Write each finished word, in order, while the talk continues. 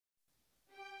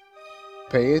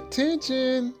Pay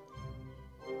attention,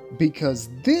 because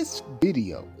this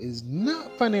video is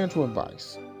not financial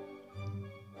advice.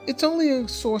 It's only a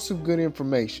source of good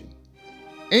information.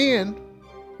 And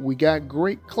we got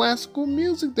great classical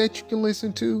music that you can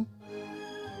listen to.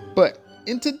 But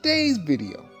in today's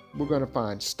video, we're going to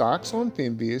find stocks on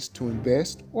Finviz to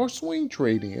invest or swing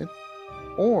trade in,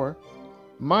 or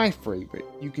my favorite,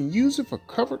 you can use it for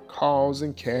covered calls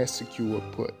and cash secure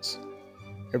puts.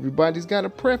 Everybody's got a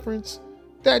preference.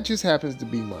 That just happens to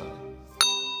be mine.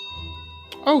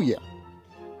 Oh yeah,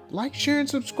 like, share, and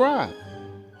subscribe.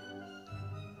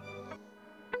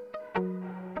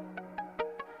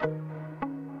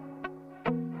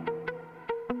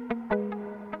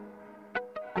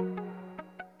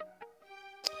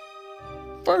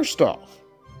 First off,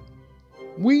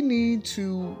 we need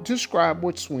to describe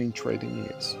what swing trading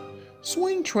is.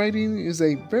 Swing trading is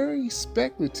a very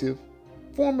speculative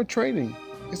form of trading.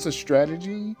 It's a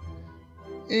strategy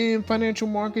in financial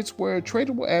markets where a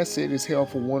tradable asset is held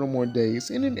for one or more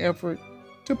days in an effort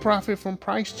to profit from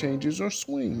price changes or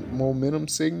swing momentum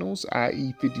signals,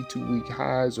 i.e. 52-week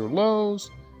highs or lows.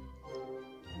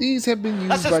 These have been used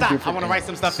by different analysts. I want to write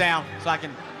some stuff down so I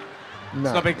can...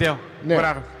 It's no big deal.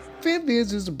 Whatever.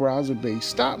 Finviz is a browser-based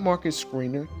stock market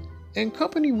screener and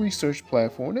company research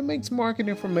platform that makes market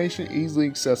information easily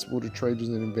accessible to traders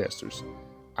and investors.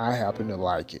 I happen to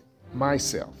like it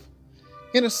myself.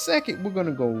 In a second, we're going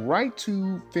to go right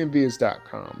to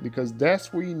finviz.com because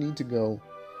that's where you need to go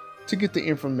to get the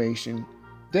information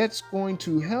that's going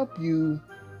to help you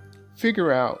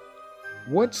figure out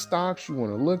what stocks you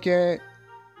want to look at,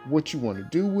 what you want to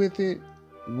do with it,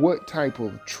 what type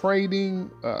of trading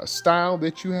style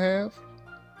that you have.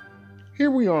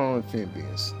 Here we are on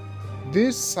Finviz.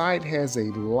 This site has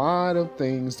a lot of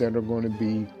things that are going to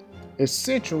be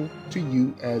essential to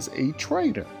you as a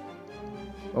trader.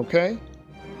 Okay?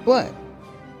 But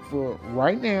for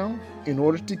right now, in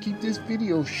order to keep this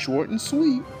video short and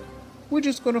sweet, we're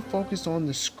just going to focus on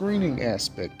the screening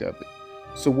aspect of it.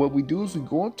 So what we do is we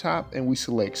go up top and we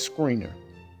select screener.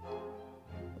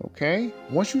 Okay,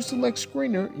 once you select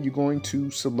screener, you're going to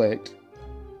select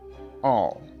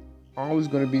all. All is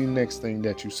going to be the next thing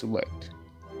that you select.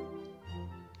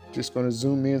 Just going to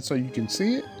zoom in so you can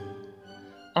see it.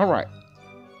 All right,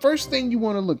 first thing you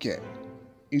want to look at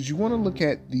is you want to look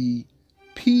at the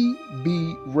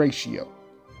PB ratio,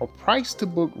 or price to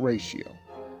book ratio.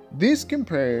 This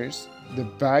compares the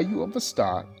value of a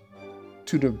stock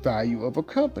to the value of a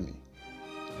company.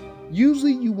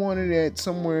 Usually you want it at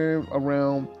somewhere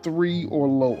around 3 or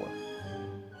lower,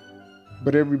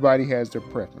 but everybody has their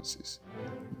preferences.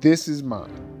 This is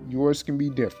mine. Yours can be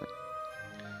different.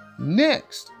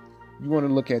 Next, you want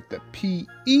to look at the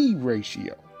PE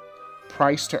ratio,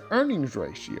 price to earnings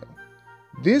ratio.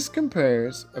 This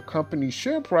compares a company's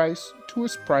share price to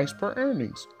its price per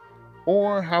earnings,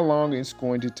 or how long it's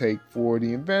going to take for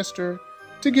the investor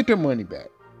to get their money back.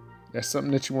 That's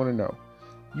something that you want to know.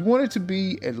 You want it to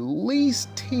be at least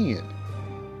 10.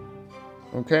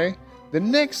 Okay? The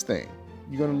next thing,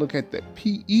 you're going to look at the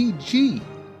PEG,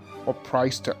 or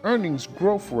price to earnings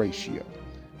growth ratio.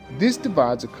 This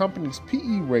divides a company's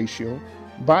PE ratio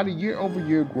by the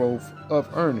year-over-year growth of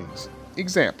earnings.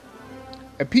 Example,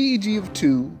 a PEG of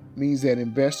 2 means that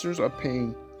investors are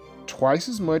paying twice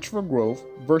as much for growth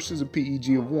versus a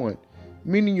PEG of 1,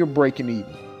 meaning you're breaking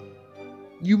even.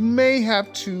 You may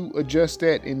have to adjust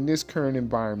that in this current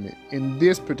environment, in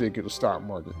this particular stock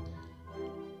market.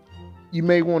 You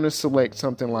may want to select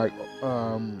something like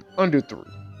under 3,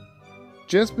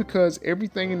 just because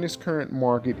everything in this current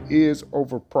market is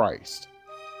overpriced.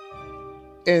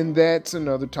 And that's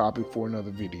another topic for another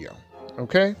video.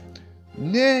 Okay?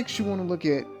 Next, you want to look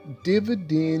at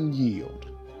dividend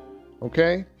yield.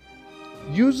 Okay?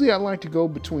 Usually I like to go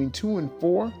between 2 and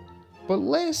 4, but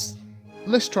let's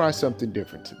try something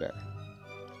different today.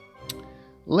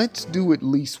 Let's do at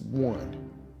least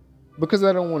 1, because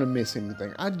I don't want to miss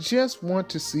anything. I just want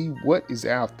to see what is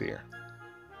out there.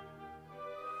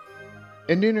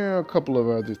 And then there are a couple of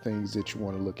other things that you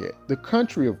want to look at. The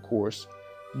country, of course,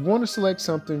 you want to select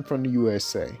something from the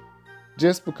USA,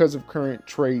 just because of current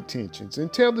trade tensions,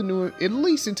 at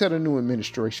least until the new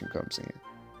administration comes in.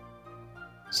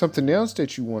 Something else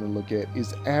that you want to look at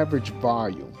is average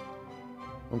volume.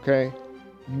 Okay?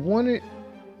 You want it,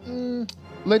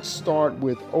 let's start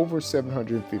with over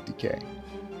 750K.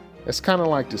 That's kind of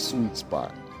like the sweet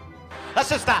spot. Let's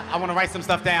just stop. I want to write some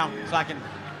stuff down so I can...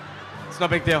 It's no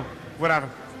big deal. Whatever.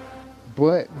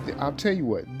 But I'll tell you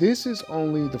what, this is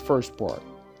only the first part.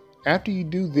 After you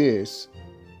do this,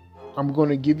 I'm going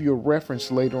to give you a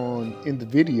reference later on in the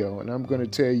video, and I'm going to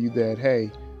tell you that,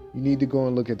 hey, you need to go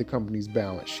and look at the company's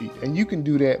balance sheet. And you can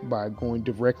do that by going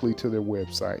directly to their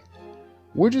website.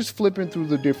 We're just flipping through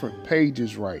the different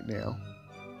pages right now.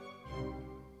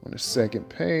 On the second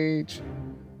page,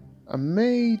 I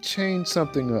may change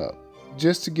something up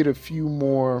just to get a few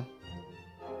more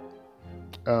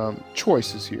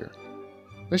choices here.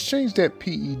 Let's change that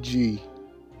PEG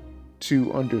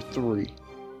to under 3.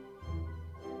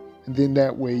 And then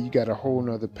that way you got a whole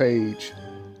nother page,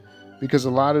 because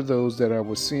a lot of those that I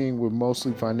was seeing were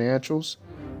mostly financials,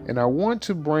 and I want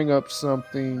to bring up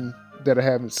something that I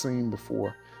haven't seen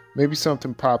before. Maybe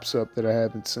something pops up that I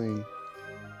haven't seen.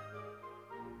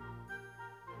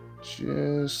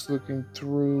 Just looking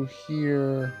through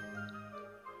here.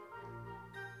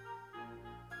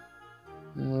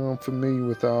 Well, I'm familiar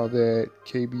with all that.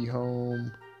 KB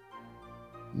Home.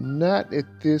 Not at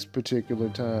this particular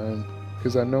time,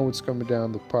 because I know it's coming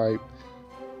down the pipe.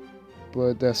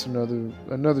 But that's another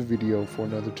video for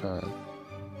another time.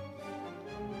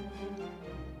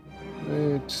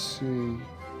 Let's see.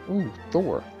 Ooh,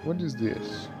 Thor. What is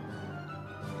this?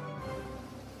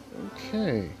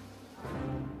 Okay.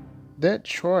 That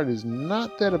chart is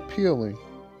not that appealing.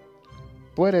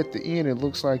 But at the end, it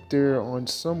looks like they're on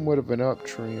somewhat of an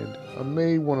uptrend. I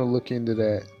may want to look into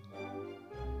that.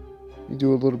 You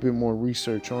do a little bit more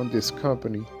research on this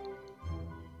company.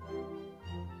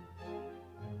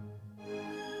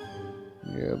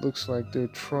 Yeah, it looks like they're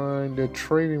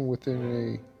trading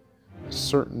within a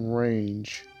certain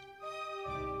range.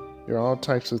 There are all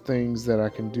types of things that I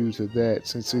can do to that,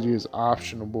 since it is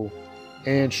optionable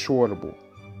and shortable.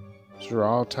 So there are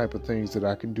all type of things that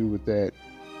I can do with that.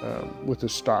 With a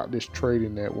stock that's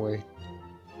trading that way.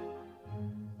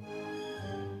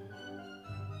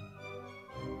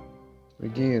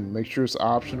 Again, make sure it's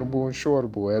optionable and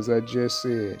shortable, as I just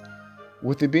said.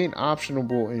 With it being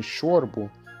optionable and shortable,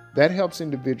 that helps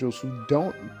individuals who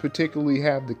don't particularly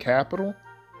have the capital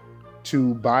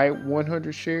to buy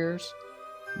 100 shares.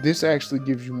 This actually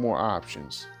gives you more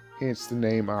options, hence the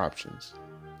name options.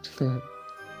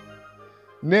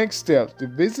 Next steps: to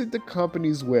visit the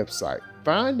company's website.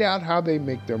 Find out how they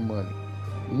make their money.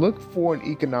 Look for an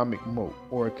economic moat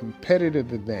or a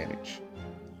competitive advantage.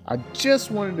 I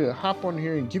just wanted to hop on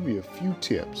here and give you a few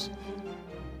tips.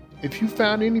 If you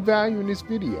found any value in this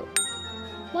video,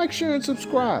 like, share, and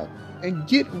subscribe, and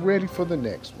get ready for the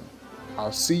next one.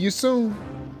 I'll see you soon.